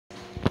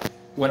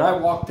When I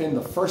walked in,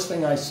 the first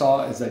thing I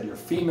saw is that your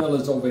female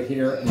is over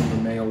here and your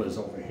male is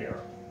over here.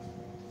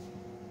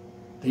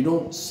 They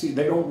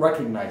don't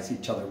recognize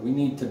each other. We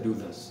need to do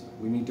this.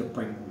 We need to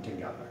bring them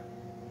together.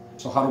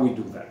 So how do we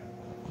do that?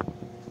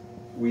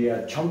 We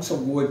add chunks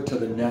of wood to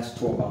the nest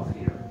to about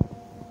here.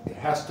 It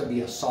has to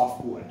be a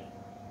soft wood,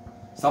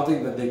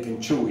 something that they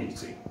can chew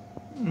easy.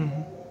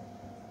 Mm-hmm.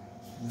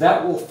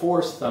 That will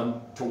force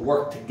them to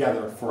work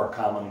together for a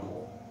common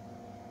goal.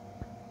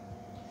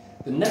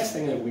 The next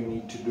thing that we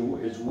need to do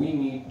is we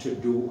need to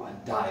do a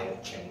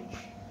diet change.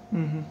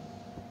 Mm-hmm.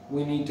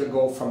 We need to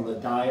go from the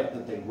diet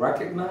that they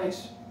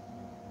recognize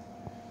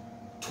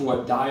to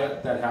a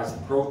diet that has a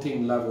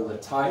protein level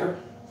that's higher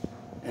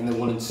and that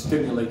will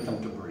stimulate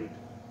them to breed.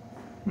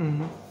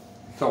 Mm-hmm.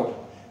 So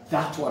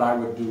that's what I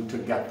would do to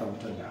get them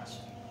to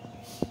nest.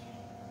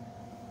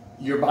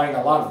 You're buying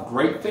a lot of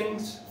great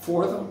things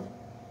for them.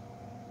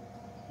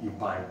 You're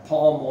buying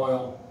palm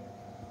oil.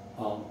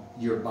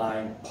 You're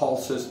buying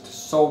pulses to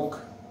soak.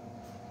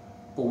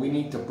 But we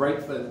need to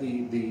break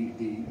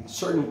the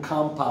certain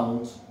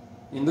compounds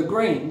in the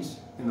grains,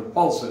 in the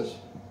pulses,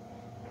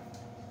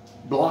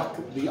 block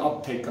the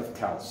uptake of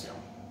calcium.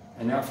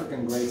 And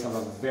African grapes have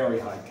a very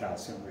high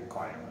calcium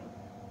requirement.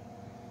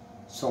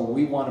 So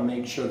we want to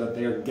make sure that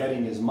they're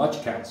getting as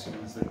much calcium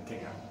as they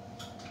can.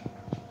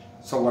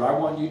 So what I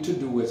want you to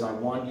do is I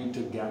want you to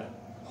get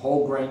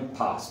whole grain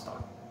pasta.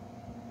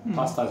 Mm.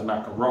 Pasta is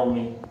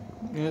macaroni.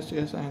 Yes, I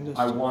understand.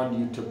 I want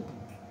you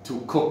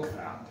to cook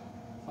that.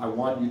 I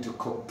want you to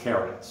cook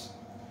carrots.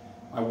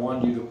 I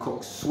want you to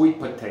cook sweet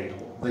potato,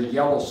 the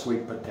yellow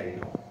sweet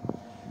potato.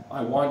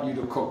 I want you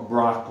to cook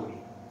broccoli.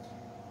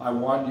 I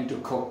want you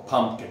to cook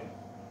pumpkin.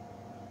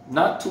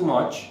 Not too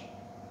much,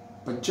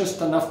 but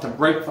just enough to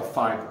break the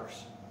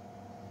fibers,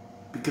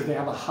 because they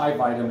have a high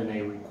vitamin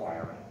A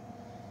requirement.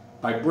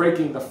 By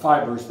breaking the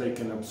fibers, they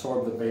can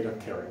absorb the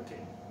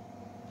beta-carotene.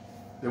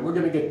 Then we're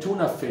going to get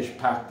tuna fish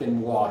packed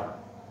in water.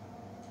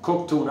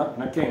 Cooked tuna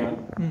in a can,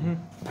 mm-hmm.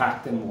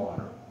 packed in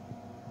water.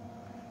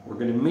 We're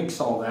going to mix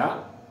all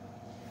that.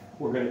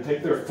 We're going to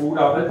take their food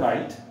out at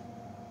night.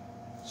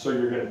 So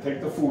you're going to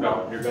take the food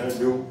out. You're going to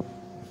do...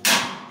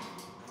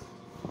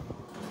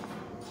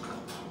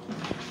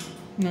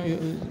 No,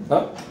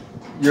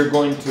 you're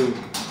going to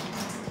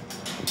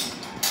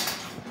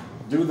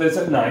do this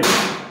at night.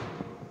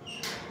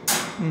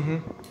 Mm-hmm.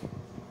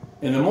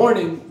 In the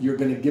morning, you're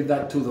going to give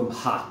that to them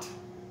hot,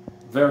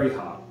 very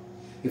hot.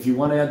 If you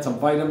want to add some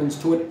vitamins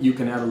to it, you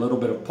can add a little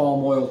bit of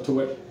palm oil to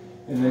it,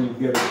 and then you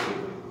give it to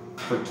them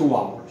for 2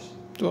 hours.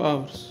 2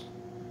 hours.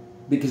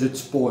 Because it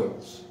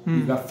spoils. Mm.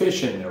 You've got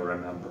fish in there,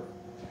 remember.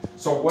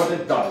 So what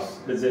it does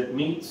is it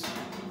meets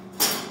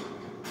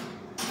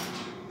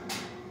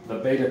the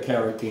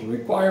beta-carotene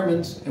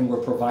requirements, and we're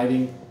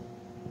providing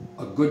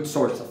a good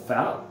source of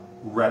fat,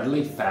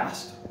 readily,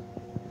 fast.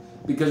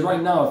 Because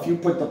right now, if you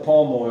put the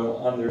palm oil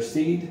on their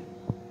seed,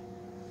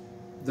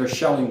 they're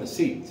shelling the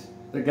seeds.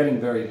 They're getting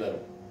very little.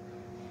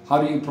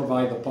 How do you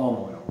provide the palm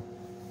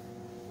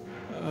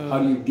oil? How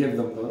do you give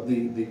them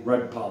the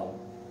red palm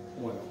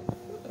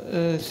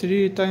oil?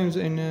 3 times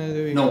in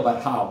the week. No,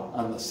 but how?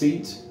 On the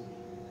seeds?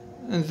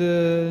 And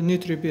the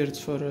NutriBeards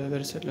for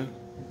varicella.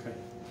 Okay.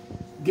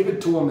 Give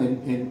it to them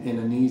in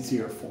an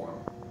easier form.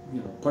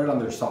 You know, put it on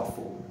their soft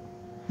food.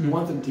 You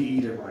want them to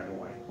eat it right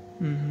away.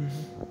 Mm-hmm.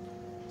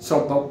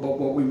 So, but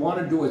what we want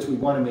to do is we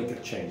want to make a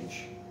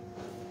change.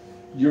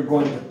 You're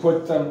going to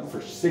put them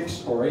for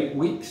 6 or 8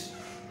 weeks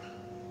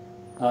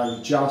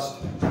on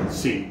just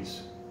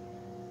seeds.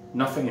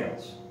 Nothing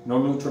else. No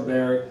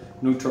NutriBerry,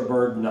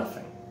 NutriBird,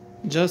 nothing.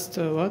 Just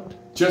what?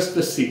 Just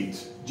the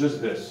seeds.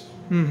 Just this.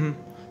 Mm-hmm.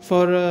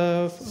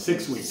 For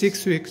 6 weeks.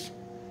 6 weeks.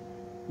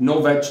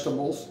 No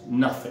vegetables,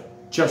 nothing.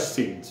 Just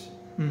seeds.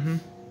 Mm-hmm.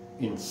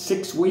 In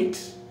 6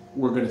 weeks,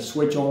 we're going to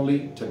switch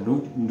only to the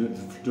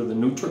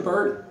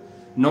NutriBird,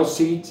 no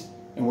seeds,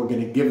 and we're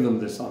going to give them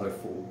this other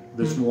food,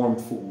 this warm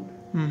food.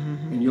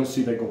 Mm-hmm. And you'll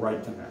see they go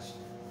right to nest.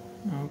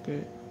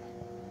 Okay.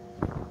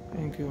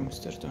 Thank you,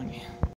 Mr. Tony.